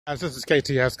As this is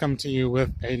KTS coming to you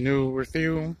with a new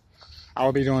review. I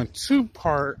will be doing a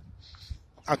two-parter.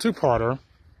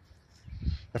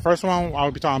 The first one I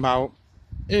will be talking about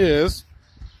is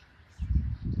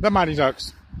the Mighty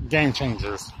Ducks Game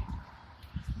Changers.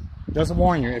 Just to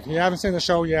warn you, if you haven't seen the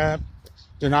show yet,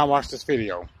 do not watch this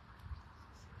video.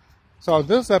 So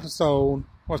this episode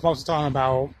was mostly talking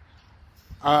about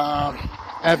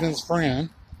Evan's friend.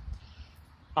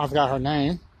 I forgot her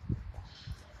name.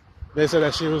 They said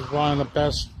that she was one of the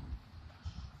best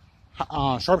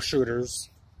sharpshooters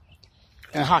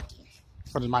in hockey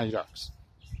for the Mighty Ducks.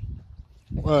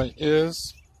 Well, it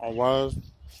is or was,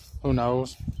 who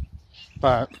knows.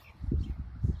 But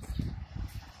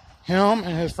him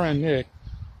and his friend Nick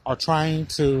are trying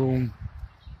to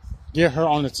get her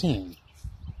on the team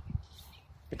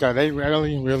because they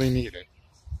really, really need it.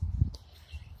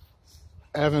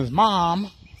 Evan's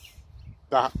mom,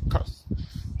 the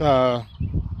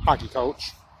hockey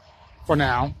coach, for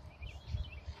now,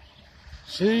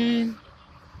 she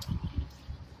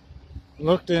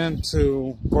looked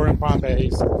into Gordon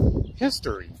Bombay's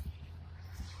history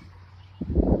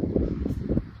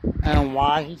and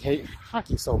why he hates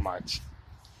hockey so much.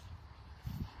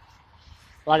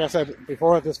 Like I said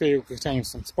before, this video contains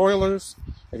some spoilers.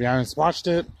 If you haven't watched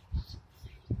it,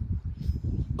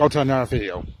 go to another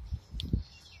video.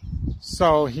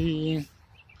 So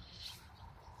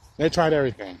they tried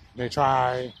everything. The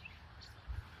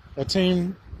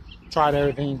team tried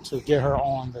everything to get her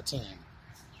on the team.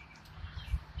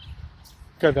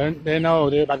 Because they know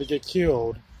they're about to get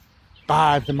killed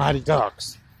by the Mighty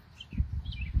Ducks.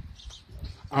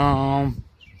 Yeah,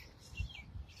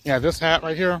 this hat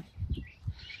right here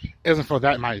isn't for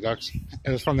that Mighty Ducks.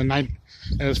 It is for the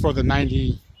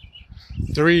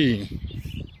 93,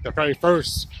 the very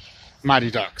first Mighty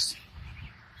Ducks.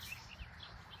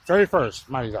 Very first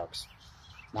Mighty Ducks.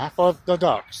 Not for the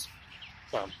Ducks.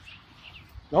 So,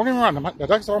 don't get me wrong, the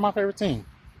Ducks are my favorite team.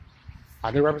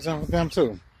 I do represent them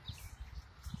too.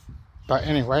 But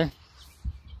anyway,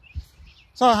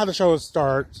 so how the show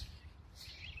starts.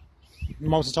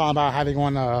 Mostly talking about how they're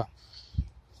going to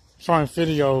showing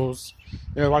videos.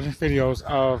 They're watching videos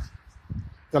of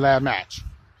the last match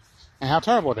and how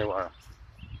terrible they were.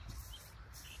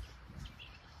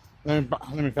 Let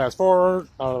me fast forward.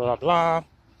 Blah blah blah.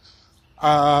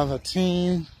 The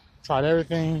team tried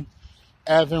everything.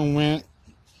 Evan went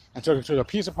and took it to the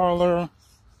pizza parlor.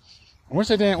 I wish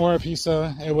they didn't order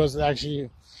pizza. It was actually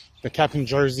the captain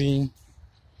jersey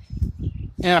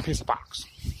and a pizza box.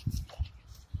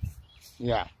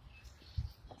 Yeah.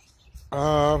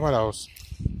 What else?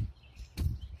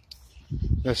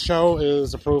 The show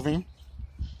is approving.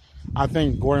 I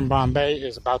think Gordon Bombay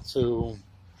is about to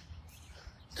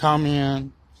come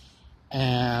in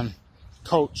and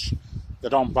coach the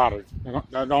Don't Bother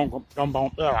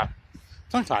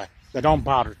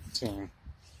team.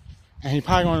 And he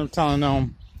probably going to be telling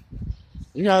them,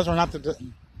 you guys are not the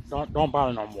don't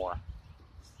bother no more.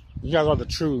 You guys are the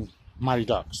true Mighty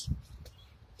Ducks.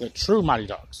 The true Mighty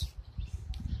Ducks.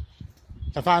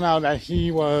 To find out that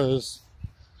he was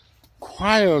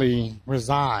quietly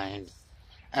resigned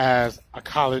as a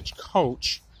college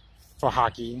coach for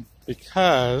hockey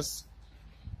because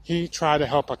he tried to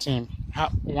help a team,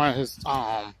 one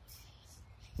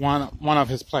of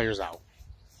his players out.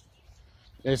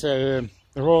 They said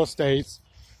the rule states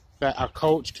that a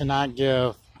coach cannot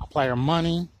give a player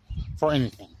money for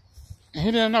anything, and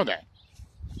he didn't know that.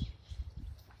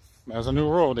 There's a new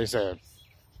rule, they said.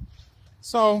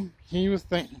 So he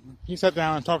sat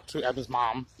down and talked to Evan's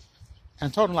mom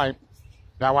and told him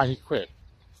that's why he quit.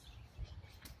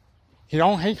 He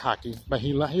don't hate hockey, but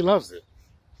he loves it.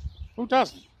 Who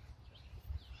doesn't?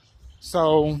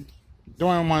 So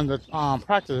during one of the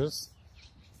practices,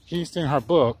 he's seen her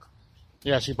book.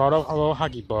 Yeah, she brought up a little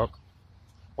hockey book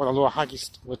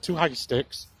with two hockey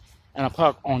sticks and a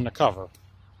puck on the cover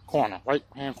right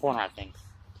hand corner, I think.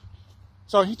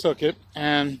 So he took it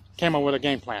and came up with a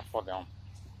game plan for them.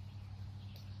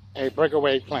 A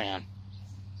breakaway plan.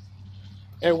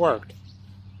 It worked.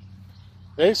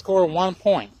 They scored 1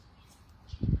 point.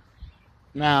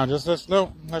 Now, just to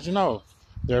let you know,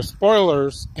 there's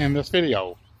spoilers in this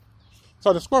video.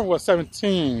 So the score was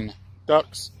 17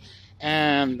 Ducks,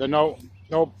 and the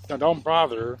Don't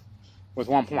Bother was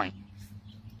 1 point.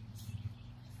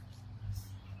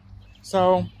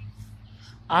 So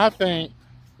I think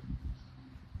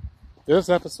this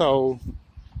episode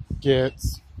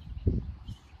gets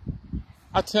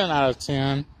a 10 out of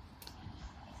 10.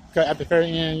 Because at the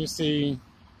very end, you see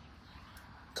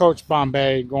Coach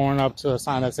Bombay going up to a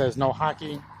sign that says no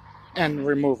hockey and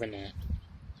removing it.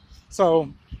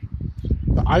 So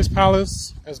the Ice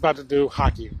Palace is about to do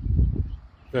hockey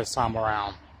this time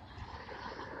around.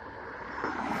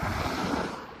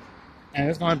 And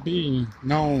it's going to be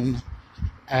known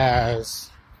as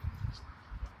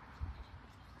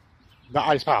the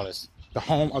Ice Palace, the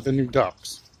home of the new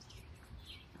Ducks.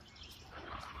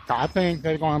 So I think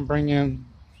they're going to bring in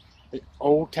the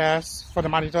old cast for the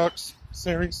Mighty Ducks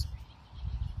series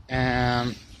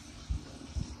and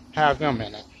have them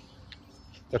in it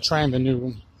to train the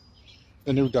new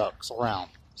Ducks around.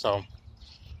 So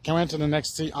can't wait to the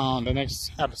next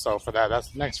episode for that.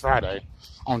 That's next Friday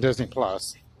on Disney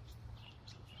Plus.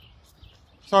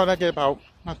 So they get about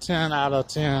a 10 out of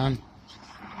 10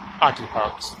 hockey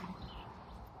pucks.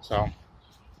 So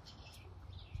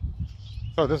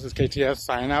this is KTS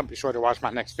signing out. Be sure to watch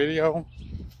my next video.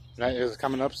 That is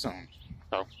coming up soon.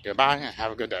 So goodbye and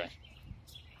have a good day.